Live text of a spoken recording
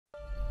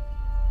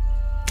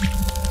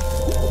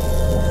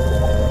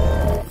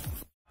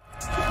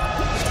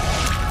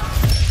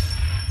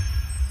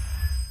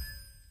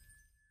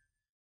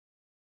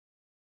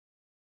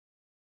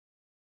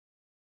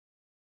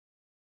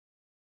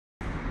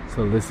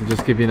So this will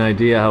just give you an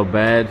idea how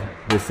bad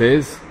this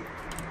is.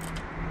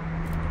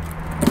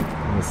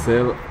 And the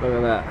sill, look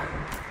at that.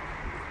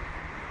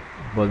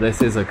 But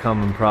this is a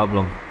common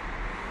problem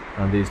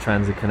on these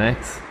transit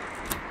connects.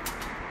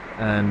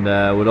 And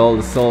with all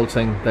the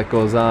salting that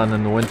goes on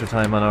in the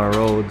wintertime on our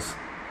roads,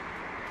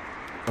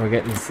 we're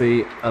getting to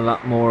see a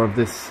lot more of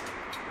this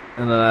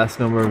in the last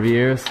number of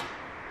years.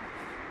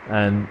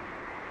 And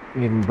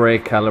even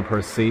brake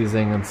calipers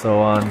seizing and so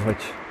on,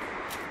 which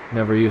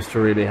never used to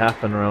really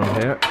happen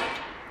around here.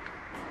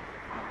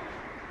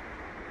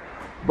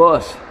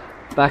 But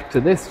back to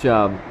this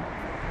job.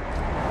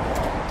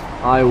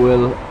 I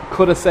will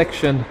cut a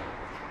section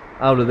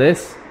out of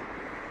this.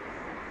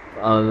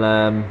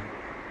 I'll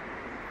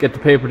get the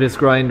paper disc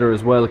grinder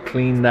as well,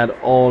 clean that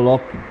all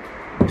up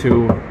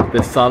to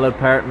the solid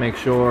part, make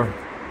sure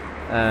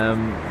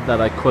that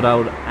I cut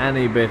out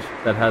any bit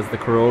that has the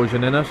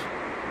corrosion in it,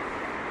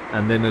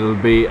 and then it'll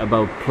be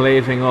about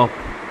plating up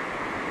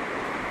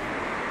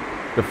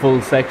the full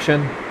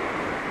section,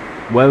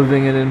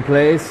 welding it in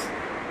place,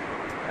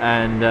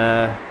 and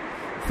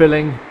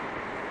filling.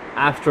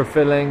 After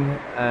filling,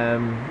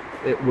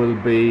 it will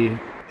be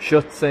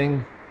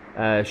schutzing.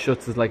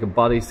 Schutz is like a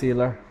body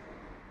sealer,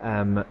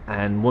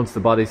 and once the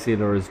body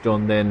sealer is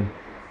done, then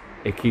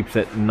it keeps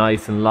it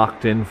nice and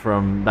locked in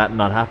from that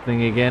not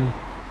happening again,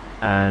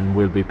 and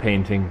we'll be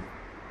painting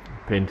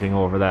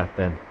over that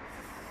then.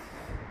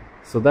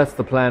 So that's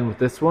the plan with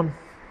this one.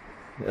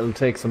 It'll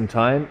take some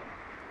time,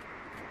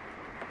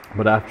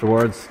 but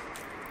afterwards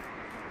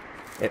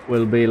it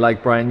will be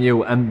like brand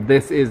new. And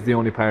this is the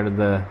only part of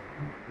the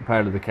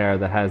car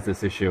that has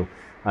this issue.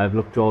 I've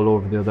looked all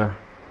over the other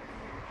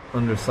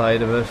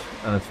underside of it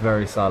and it's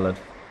very solid.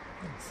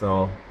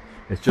 So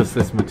it's just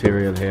this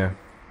material here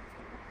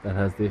that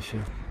has the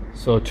issue.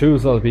 So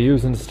tools I'll be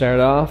using to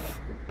start off: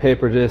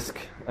 paper disc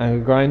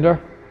angle grinder.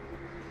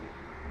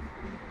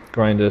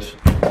 Grind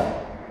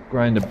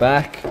it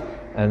back,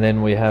 and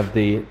then we have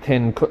the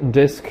thin cutting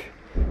disc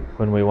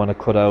when we want to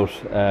cut out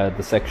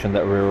the section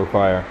that we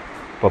require.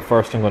 But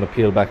first I'm going to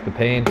peel back the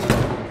paint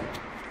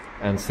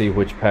and see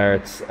which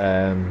parts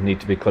need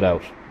to be cut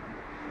out.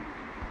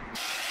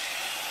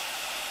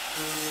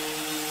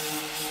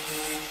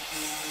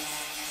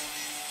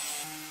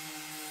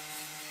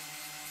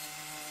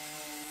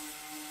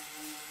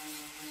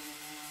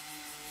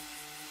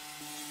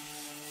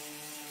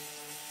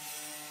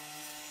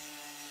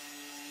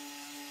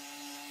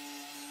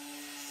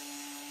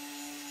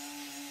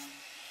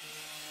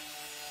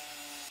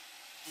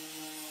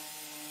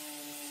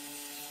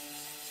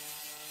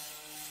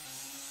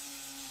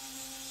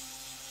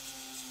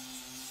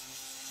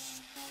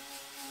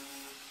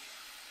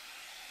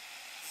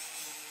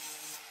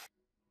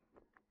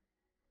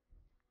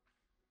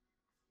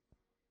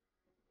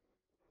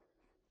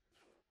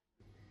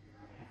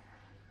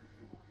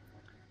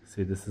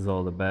 See, this is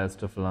all the bad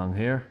stuff along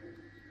here.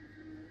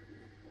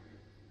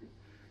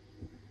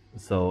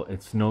 So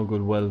it's no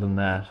good welding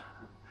that.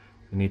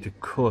 You need to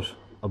cut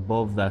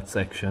above that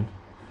section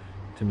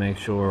to make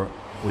sure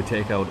we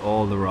take out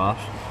all the rot.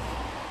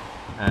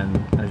 And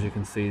as you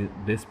can see,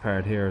 this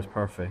part here is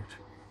perfect.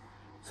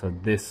 So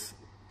this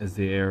is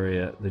the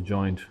area the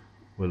joint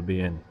will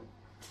be in.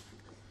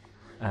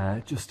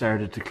 Just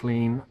started to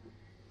clean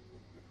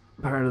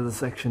part of the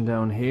section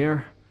down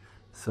here.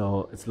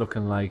 So it's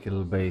looking like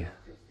it'll be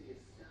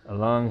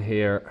along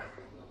here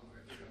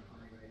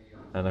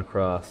and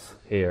across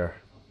here.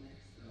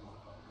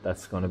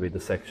 That's going to be the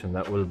section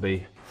that we'll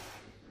be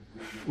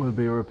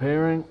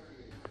repairing.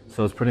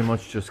 So it's pretty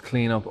much just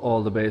clean up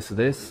all the base of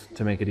this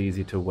to make it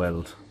easy to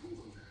weld.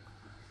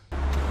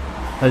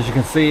 As you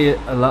can see,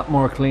 a lot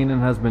more cleaning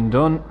has been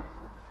done.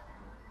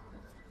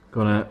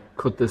 Gonna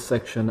cut this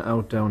section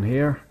out down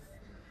here,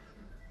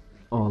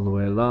 all the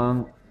way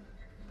along,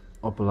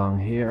 up along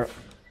here,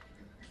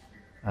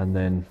 and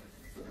then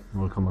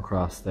we'll come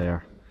across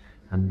there,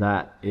 and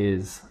that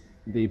is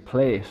the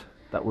plate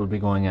that will be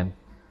going in.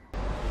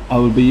 I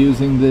will be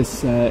using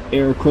this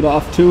air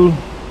cut-off tool,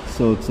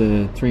 so it's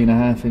a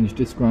 3.5-inch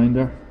disc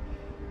grinder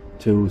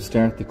to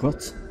start the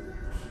cuts.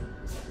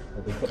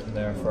 I'll be cutting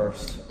there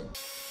first.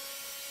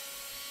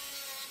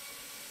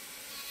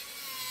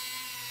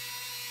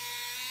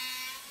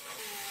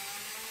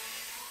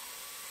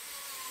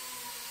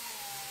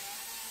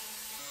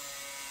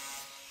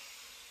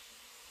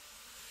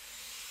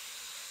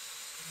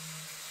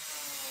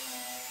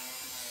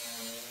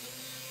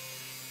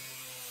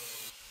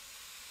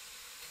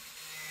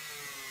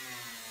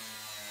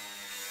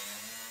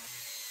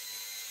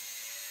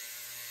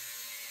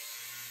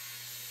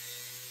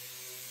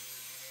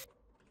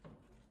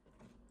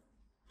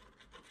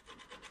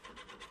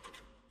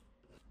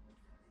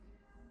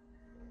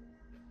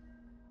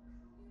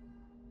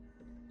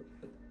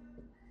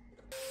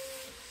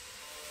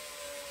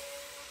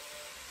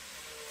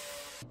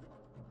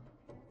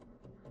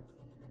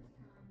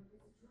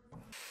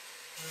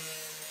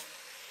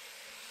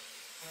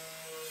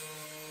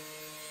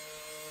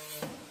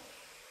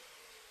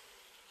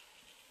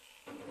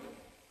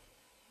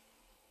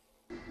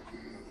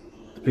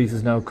 The piece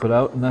is now cut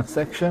out in that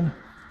section.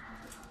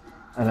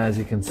 and as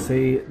you can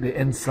see, the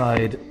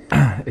inside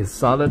is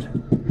solid.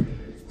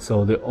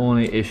 So the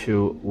only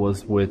issue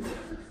was with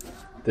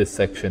this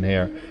section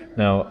here.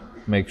 Now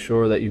make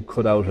sure that you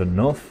cut out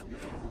enough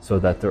so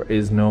that there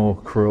is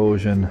no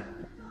corrosion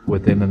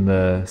within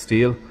the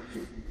steel.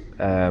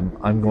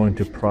 I'm going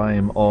to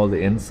prime all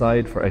the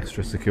inside for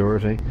extra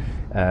security.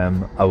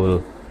 I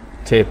will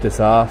tape this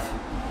off,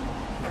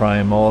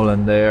 prime all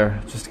in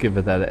there, just to give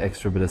it that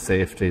extra bit of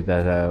safety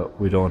that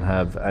we don't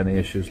have any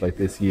issues like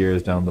this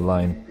years down the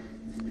line.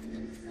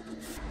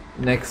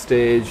 Next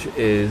stage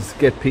is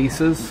get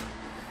pieces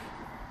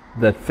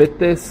that fit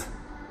this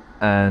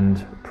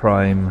and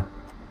prime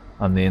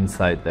on the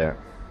inside there.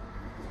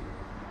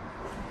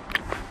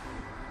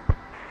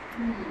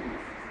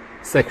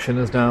 Section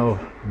is now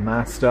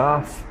masked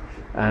off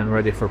and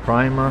ready for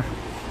primer.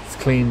 It's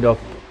cleaned up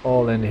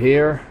all in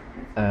here.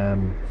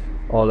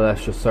 All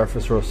that's just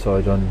surface rust, so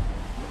I've done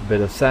a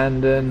bit of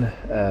sanding,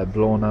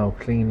 blown out,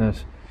 clean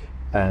it,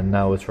 and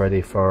now it's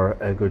ready for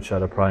a good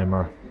shot of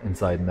primer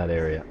inside in that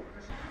area.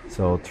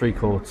 So 3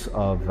 coats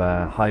of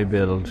high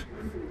build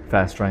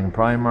fast drying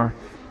primer.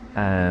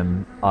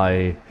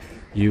 I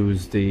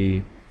use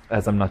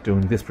as I'm not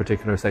doing this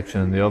particular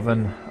section in the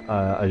oven,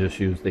 I just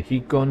use the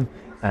heat gun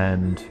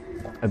and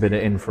a bit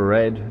of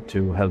infrared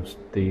to help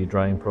the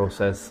drying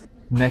process.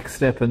 Next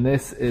step in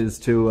this is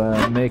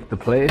to make the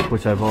plate,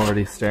 which I've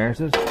already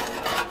started.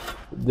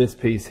 This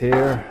piece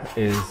here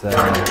is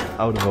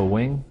out of a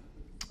wing,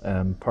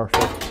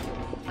 perfect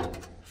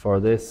for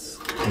this,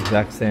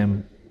 exact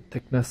same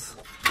thickness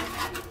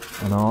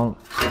and all.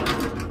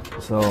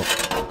 So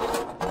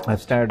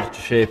I've started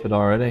to shape it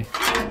already.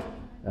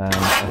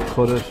 I've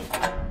cut it.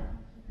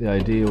 The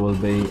idea will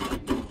be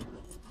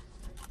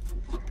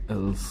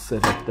it'll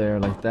sit up there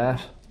like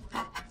that,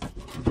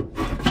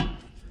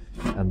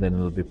 and then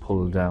it'll be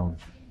pulled down.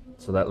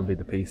 So that'll be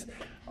the piece.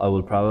 I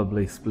will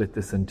probably split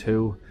this in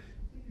two,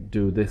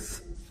 do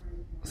this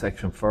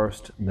section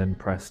first, and then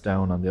press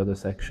down on the other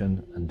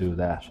section and do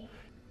that.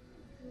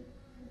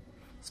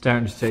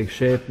 Starting to take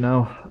shape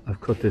now. I've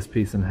cut this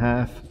piece in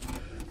half,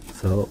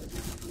 so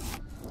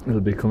it'll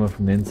be coming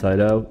from the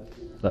inside out.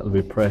 That'll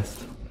be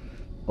pressed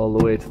all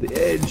the way to the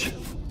edge,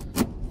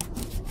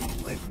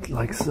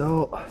 like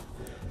so.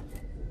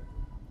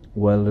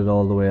 Welded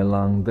all the way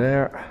along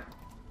there,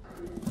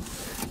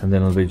 and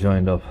then it'll be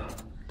joined up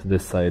to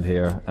this side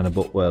here, and a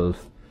butt weld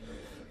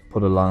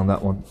put along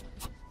that one.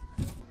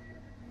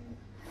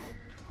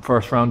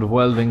 First round of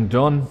welding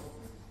done.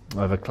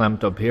 I have it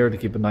clamped up here to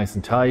keep it nice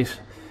and tight.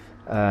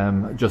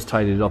 Just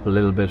tidied it up a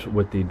little bit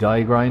with the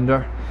die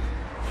grinder.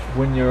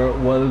 When you're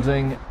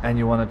welding and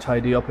you want to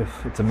tidy up,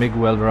 if it's a MIG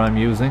welder I'm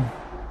using,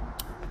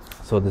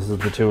 so this is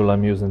the tool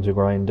I'm using to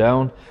grind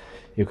down.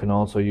 You can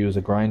also use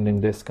a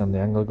grinding disc on the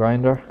angle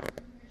grinder.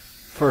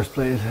 First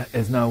plate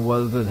is now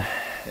welded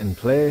in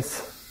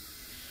place.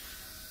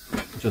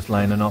 Just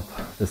lining up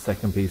the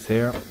second piece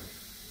here.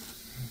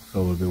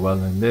 So we'll be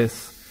welding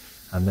this,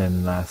 and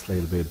then lastly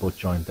it'll be a butt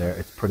joint there.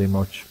 It's pretty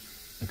much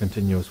a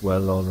continuous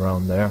weld all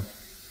around there.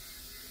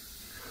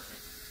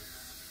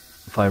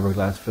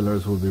 Fiberglass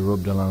fillers will be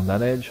rubbed along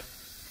that edge,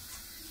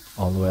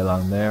 all the way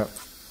along there,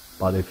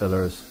 body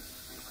fillers,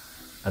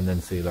 and then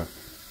sealer.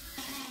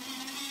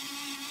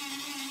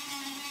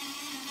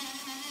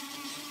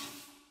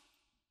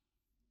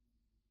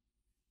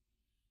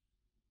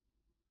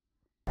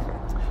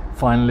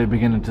 Finally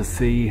beginning to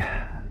see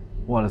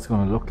what it's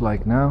going to look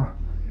like now.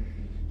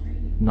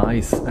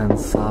 Nice and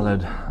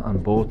solid on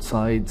both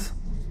sides,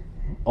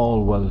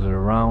 all welded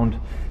around.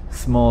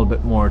 Small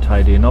bit more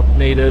tidying up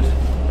needed,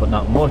 but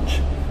not much.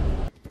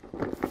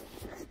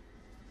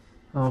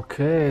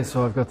 Okay,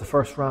 so I've got the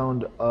first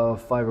round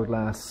of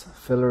fiberglass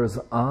fillers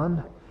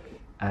on.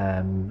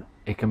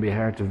 It can be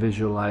hard to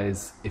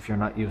visualize if you're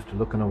not used to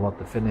looking at what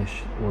the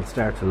finish will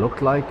start to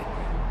look like,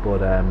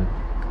 but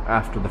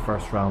after the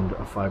first round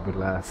of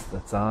fiberglass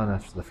that's on,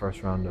 after the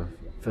first round of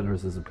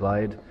fillers is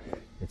applied,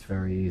 it's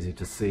very easy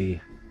to see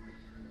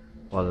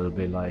what it'll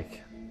be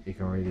like. You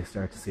can really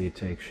start to see it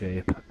take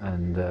shape,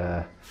 and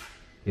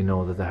you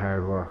know that the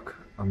hard work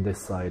on this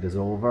side is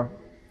over.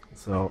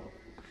 So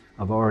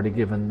I've already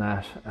given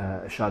that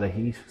a shot of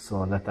heat,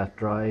 so I'll let that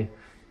dry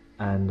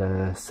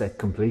and set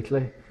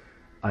completely.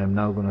 I'm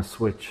now going to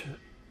switch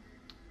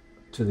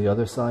to the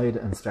other side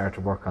and start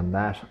to work on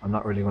that. I'm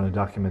not really going to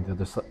document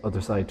the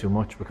other side too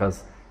much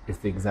because it's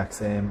the exact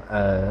same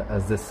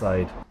as this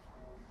side.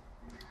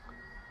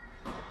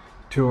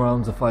 2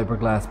 rounds of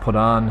fiberglass put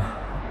on.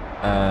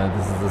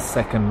 This is the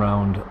second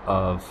round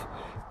of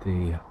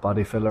the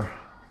body filler.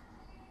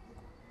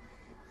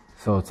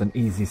 So it's an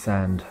easy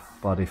sand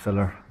body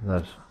filler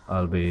that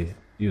I'll be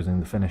using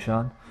the finish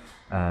on.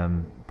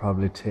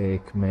 Probably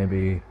take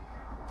maybe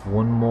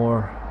one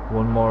more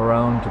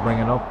round to bring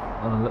it up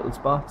on little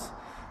spots.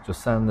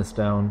 Just sand this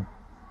down,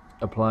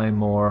 apply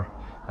more,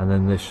 and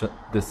then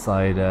this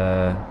side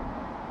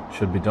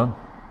should be done.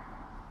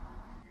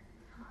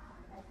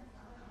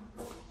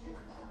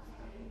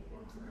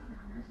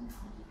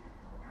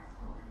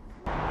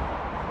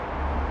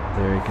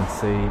 There you can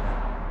see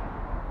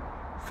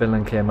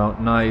Filling came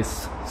out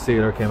nice,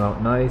 sealer came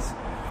out nice.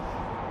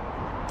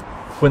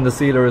 When the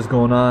sealer is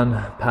going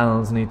on,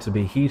 panels need to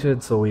be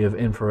heated, so we have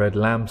infrared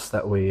lamps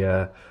that we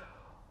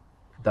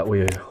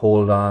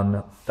hold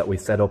on, that we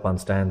set up on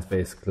stands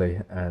basically,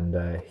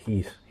 and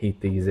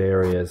heat these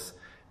areas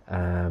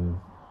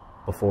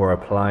before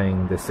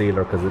applying the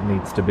sealer, because it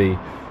needs to be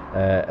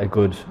a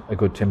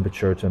good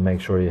temperature to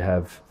make sure you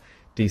have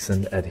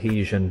decent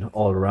adhesion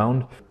all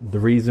around. The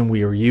reason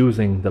we are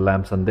using the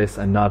lamps on this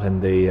and not in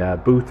the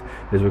booth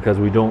is because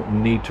we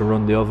don't need to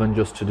run the oven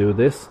just to do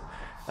this.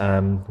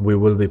 We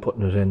will be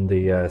putting it in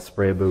the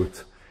spray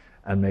booth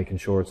and making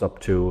sure it's up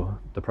to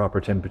the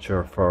proper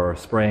temperature for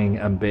spraying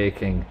and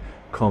baking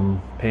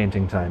come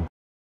painting time.